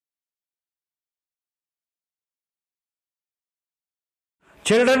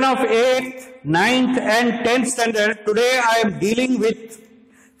Children of 8th, 9th and 10th standard, today I am dealing with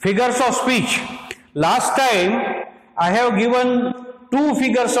figures of speech. Last time I have given two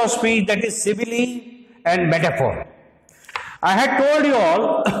figures of speech, that is simile and metaphor. I had told you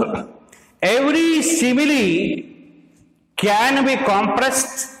all every simile can be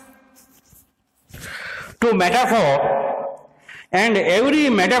compressed to metaphor and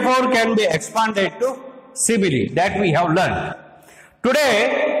every metaphor can be expanded to simile. That we have learned.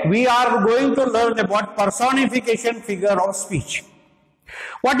 Today we are going to learn about personification figure of speech.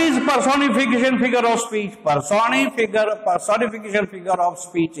 What is personification figure of speech? Personification figure of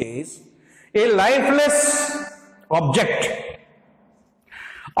speech is a lifeless object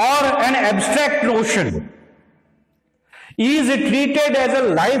or an abstract notion is treated as a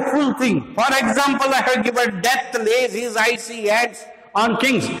lifeful thing. For example, I have given death lays his icy hands on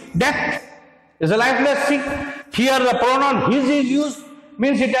kings. Death is a lifeless thing. Here the pronoun his is used,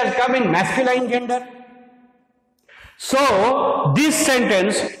 means it has come in masculine gender. So this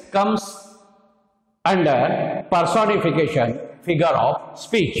sentence comes under personification figure of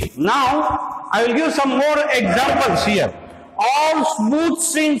speech. Now I will give some more examples here. All smooth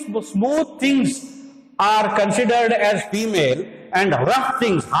things are considered as female and rough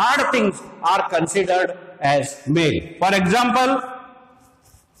things, hard things are considered as male. For example,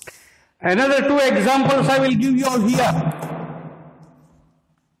 another two examples I will give you all here.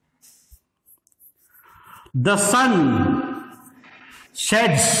 The sun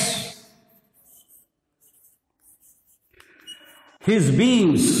sheds his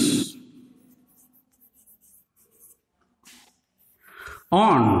beams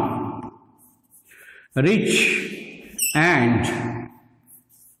on rich and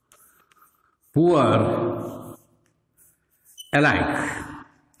poor alike.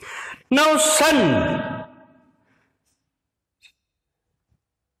 Now sun,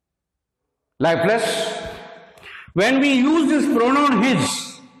 lifeless. When we use this pronoun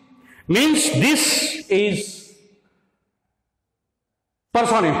his, means this is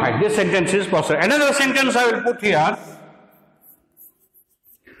personified. This sentence is personified. Another sentence I will put here.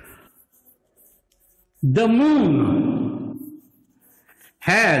 The moon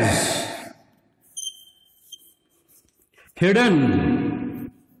has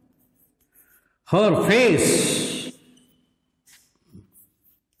hidden her face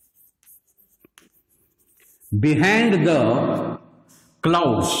behind the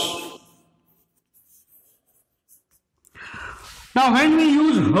clouds. Now when we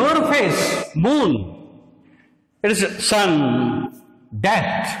use her face, moon, it is sun,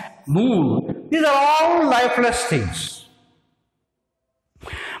 death, moon, these are all lifeless things.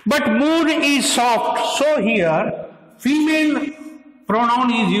 But moon is soft, so here female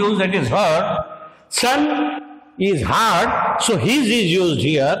pronoun is used, that is her. Sun is hard, so his is used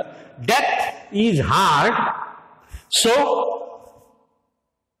here. Death is hard, so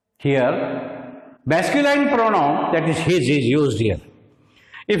here masculine pronoun, that is his, is used here.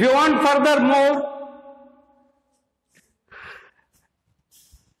 If you want furthermore,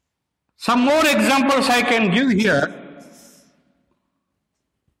 some more examples I can give here.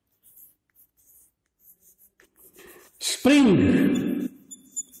 Spring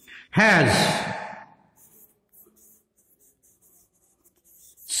has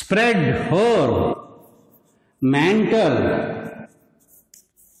spread her mantle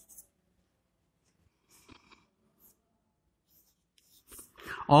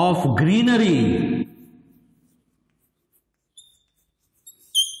of greenery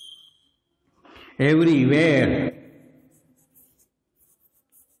everywhere.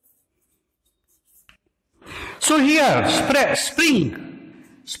 So here spring,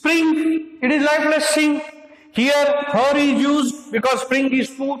 it is lifeless thing. Here her is used because spring is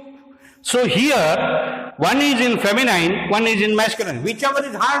smooth. So here one is in feminine, one is in masculine. Whichever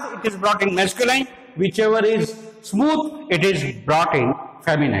is hard, it is brought in masculine. Whichever is smooth, it is brought in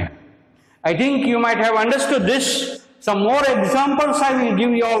feminine. I think you might have understood this. Some more examples I will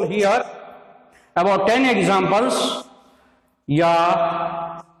give you all here. About 10 examples.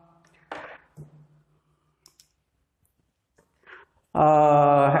 Yeah.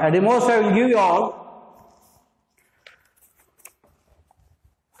 At the most I will give you all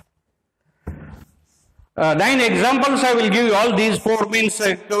 9 examples I will give you all. These 4 means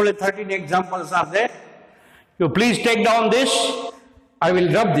totally 13 examples are there. You please take down this. I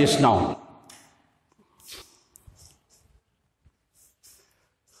will rub this now.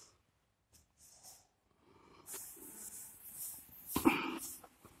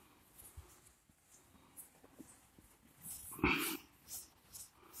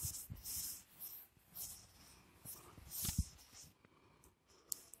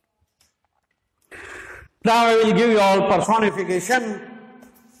 Now I will give you all personification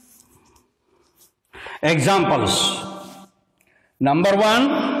examples. Number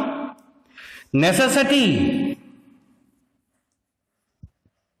one, necessity.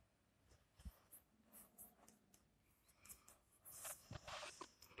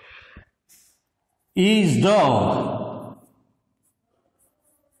 Is the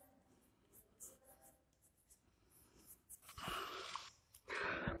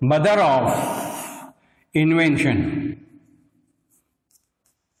mother of invention.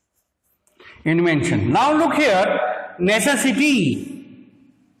 Invention. Now look here, necessity.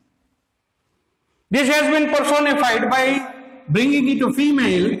 This has been personified by bringing it to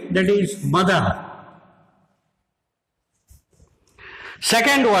female, that is mother.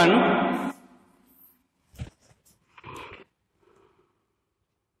 Second one,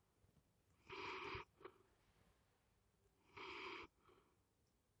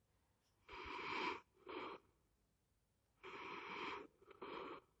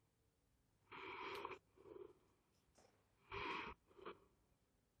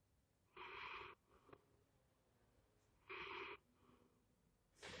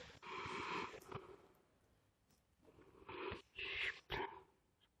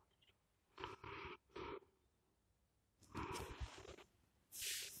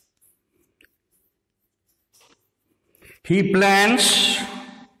 he plans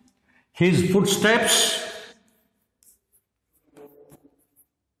his footsteps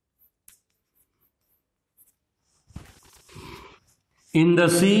in the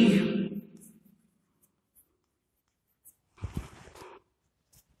sea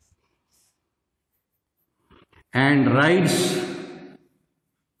and rides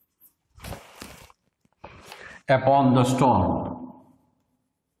upon the storm.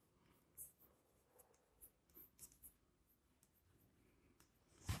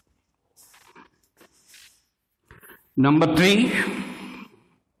 Number three,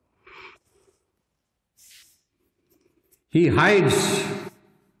 he hides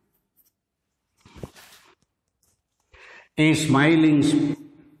a smiling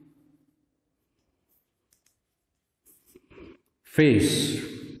face.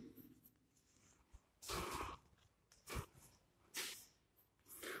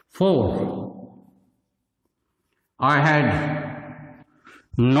 Four, I had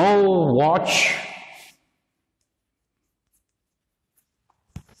no watch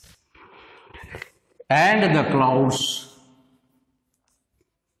and the clouds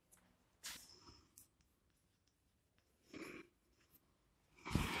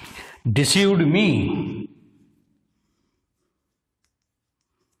deceived me.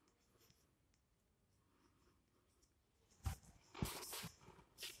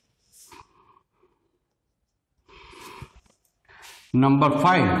 Number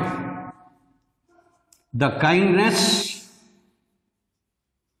five, the kindness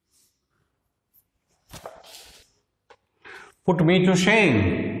put me to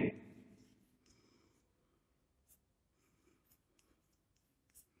shame.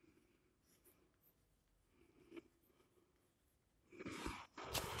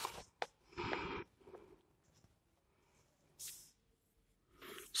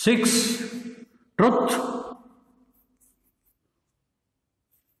 Six, truth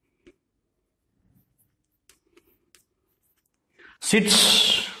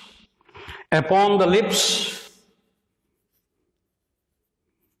sits upon the lips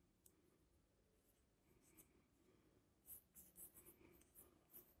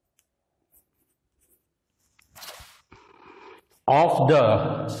of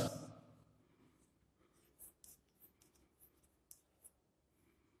the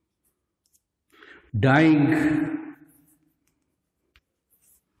dying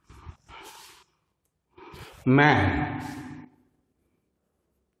man.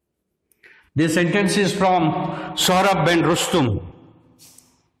 This sentence is from Sohrab bin Rustum.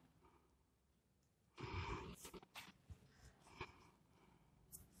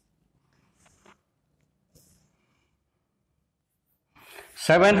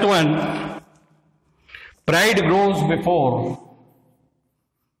 Seventh one, pride grows before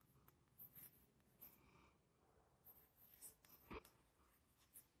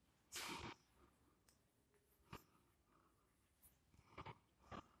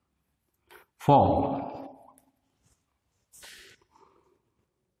fall.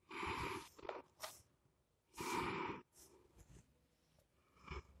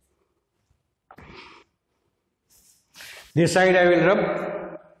 This side I will rub.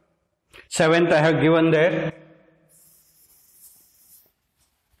 Seventh I have given there.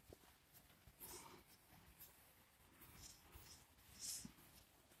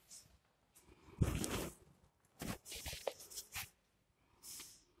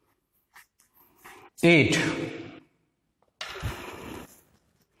 8.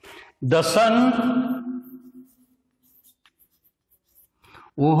 The sun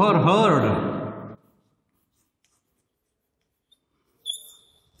overheard.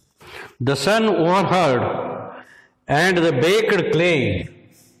 The sun overheard and the baked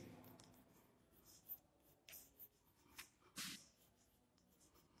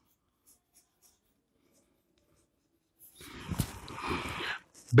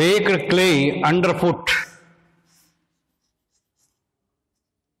clay underfoot.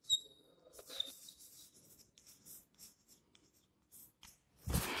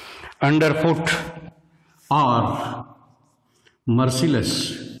 Underfoot are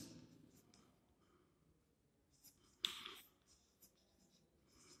merciless.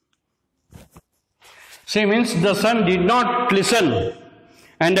 See, means the sun did not listen,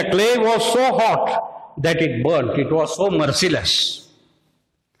 and the clay was so hot that it burnt. It was so merciless.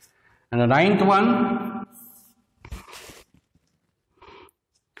 And the 9th one,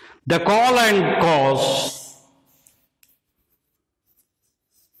 the call and cause.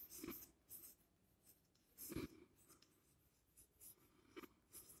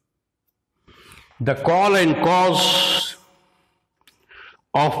 The call and cause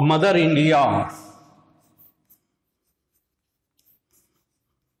of Mother India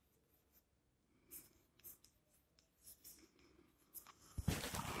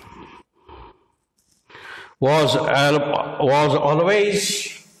was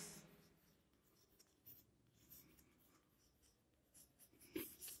always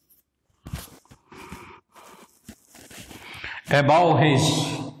above his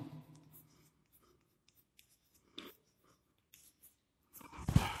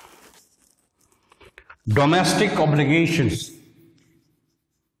domestic obligations.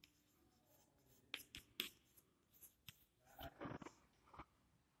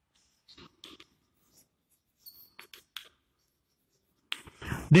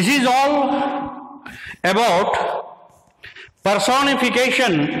 This is all about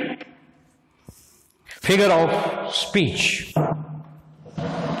personification, figure of speech.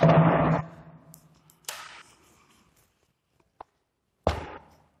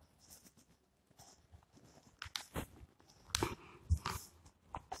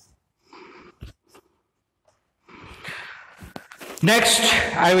 Next,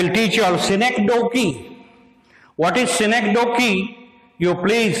 I will teach you all synecdoche. What is synecdoche? You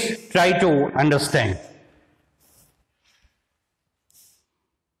please try to understand.